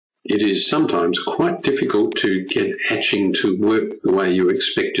it is sometimes quite difficult to get hatching to work the way you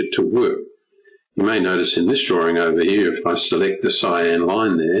expect it to work. You may notice in this drawing over here, if I select the cyan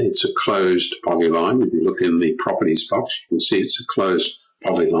line there, it's a closed polyline. If you look in the properties box, you can see it's a closed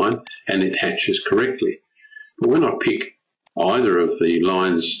polyline and it hatches correctly. But when I pick either of the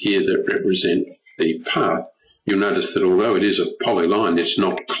lines here that represent the path, you'll notice that although it is a polyline, it's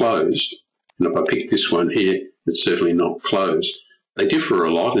not closed. And if I pick this one here, it's certainly not closed. They differ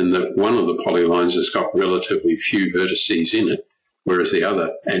a lot in that one of the polylines has got relatively few vertices in it, whereas the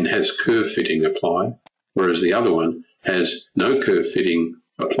other, and has curve fitting applied, whereas the other one has no curve fitting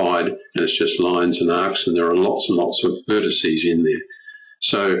applied and it's just lines and arcs, and there are lots and lots of vertices in there.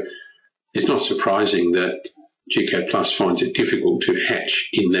 So it's not surprising that gCADPlus finds it difficult to hatch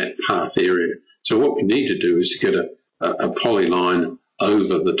in that path area. So what we need to do is to get a polyline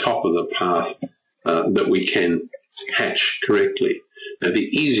over the top of the path that we can hatch correctly. Now the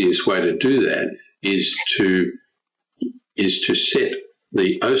easiest way to do that is to set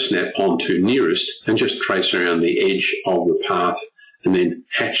the OSNAP onto nearest and just trace around the edge of the path and then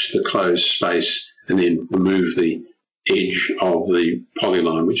hatch the closed space and then remove the edge of the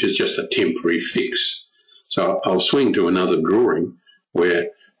polyline, which is just a temporary fix. So I'll swing to another drawing where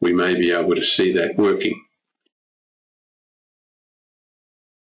we may be able to see that working.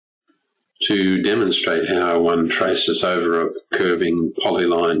 To demonstrate how one traces over a curving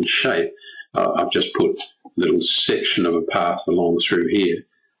polyline shape, I've just put a little section of a path along through here.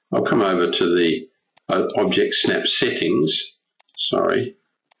 I'll come over to the Object Snap Settings,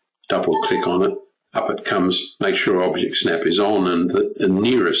 double click on it, up it comes, make sure Object Snap is on and the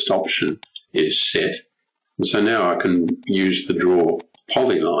nearest option is set. And so now I can use the Draw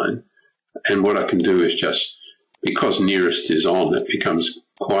Polyline, and what I can do is just, because nearest is on, it becomes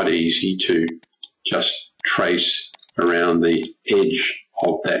quite easy to just trace around the edge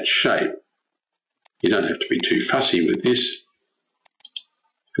of that shape. You don't have to be too fussy with this,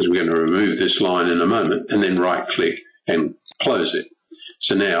 because we're going to remove this line in a moment, and then right click and close it.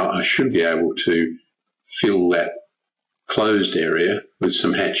 So now I should be able to fill that closed area with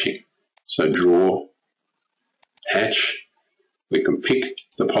some hatching. So Draw, Hatch, we can pick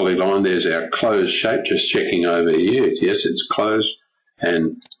the polyline. There's our closed shape, just checking over here. Yes, it's closed.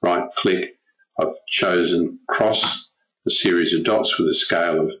 And right click, I've chosen cross a series of dots with a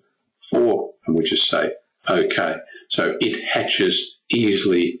scale of 4, and we just say OK. So it hatches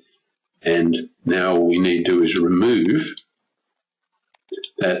easily, and now all we need to do is remove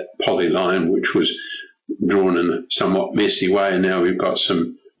that polyline, which was drawn in a somewhat messy way, and now we've got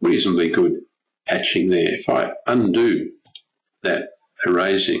some reasonably good hatching there. If I undo that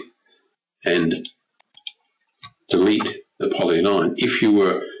erasing and delete the polyline, if you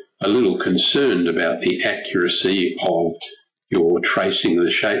were a little concerned about the accuracy of your tracing of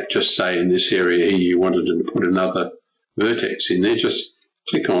the shape, just say in this area here you wanted to put another vertex in there, just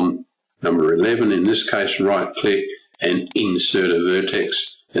click on number 11, in this case right click and insert a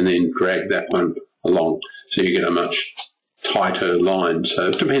vertex and then drag that one along, so you get a much tighter line. So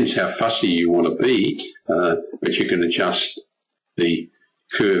it depends how fussy you want to be, but you can adjust the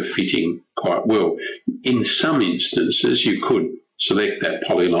curve fitting quite well. In some instances you could select that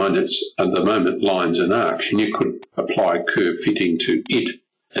polyline, it's at the moment lines and arcs, and you could apply curve fitting to it,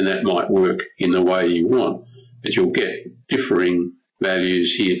 and that might work in the way you want, but you'll get differing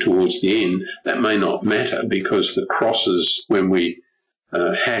values here towards the end. That may not matter because the crosses, when we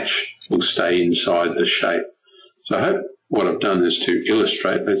hatch, will stay inside the shape. So I hope what I've done is to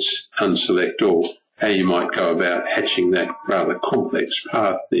illustrate, let's unselect all, how you might go about hatching that rather complex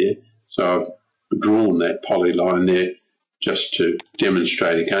path there. So I've drawn that polyline there just to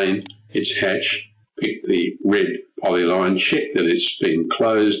demonstrate again its hatch. Pick the red polyline, check that it's been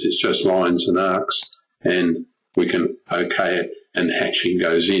closed, it's just lines and arcs, and we can OK it and hatching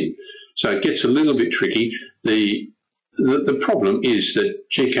goes in. So it gets a little bit tricky. The problem is that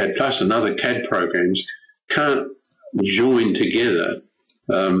gCADPlus and other CAD programs can't join together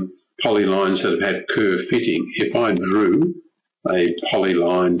polylines that have had curve fitting. If I drew a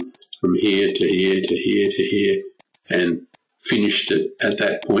polyline from here to here to here to here and finished it at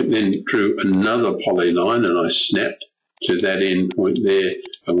that point, then drew another polyline and I snapped to that end point there,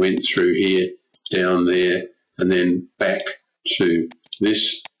 I went through here, down there, and then back to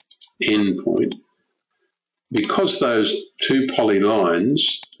this end point. Because those two polylines,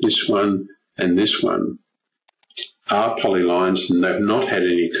 this one and this one, are polylines and they've not had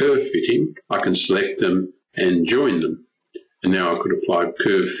any curve fitting, I can select them and join them. And now I could apply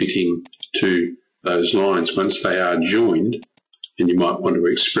curve fitting to those lines once they are joined. And you might want to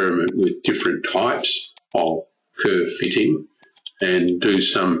experiment with different types of curve fitting. and do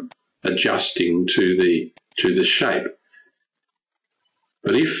some adjusting to the shape.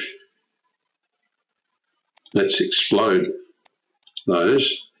 But if, let's explode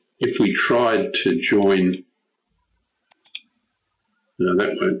those, if we tried to join, no,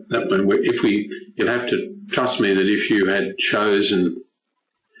 that won't work. You'll have to trust me that if you had chosen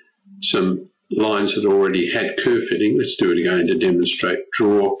some lines that already had curve fitting, let's do it again to demonstrate.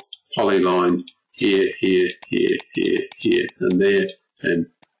 Draw polyline here, here, here, here, here, and there, and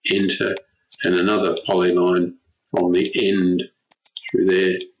enter, and another polyline from the end through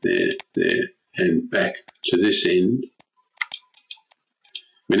there, there, there, and back to this end.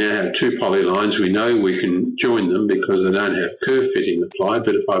 We now have two polylines. We know we can join them because they don't have curve fitting applied,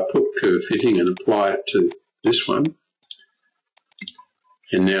 but if I put curve fitting and apply it to this one,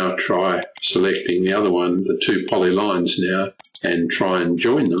 and now try selecting the other one, the two polylines now, and try and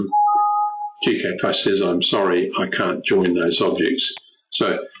join them, gCADPlus says, I'm sorry, I can't join those objects.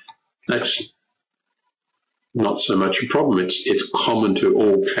 So that's not so much a problem. It's common to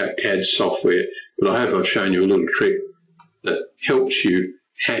all CAD software, but I hope I've shown you a little trick that helps you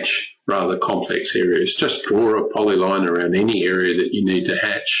hatch rather complex areas. Just draw a polyline around any area that you need to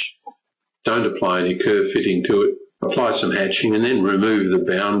hatch. Don't apply any curve fitting to it. Apply some hatching and then remove the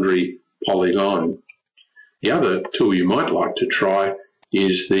boundary polyline. The other tool you might like to try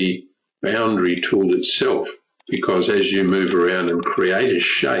is the boundary tool itself, because as you move around and create a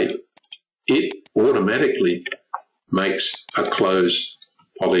shape, it automatically makes a closed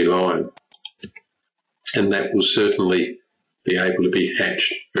polyline, and that will certainly be able to be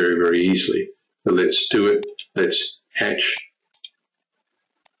hatched very, very easily. So let's do it. Let's hatch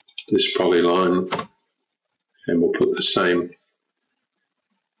this polyline, and we'll put the same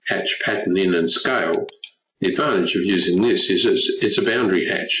hatch pattern in and scale. The advantage of using this is it's a boundary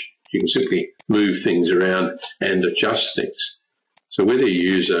hatch. You can simply move things around and adjust things. So whether you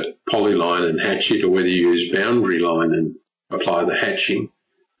use a polyline and hatch it, or whether you use boundary line and apply the hatching,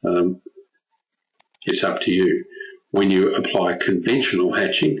 it's up to you. When you apply conventional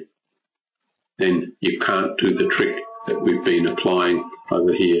hatching, then you can't do the trick that we've been applying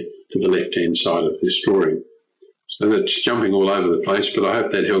over here to the left-hand side of this drawing. So that's jumping all over the place, but I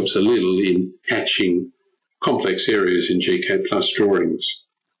hope that helps a little in hatching complex areas in gCADPlus drawings.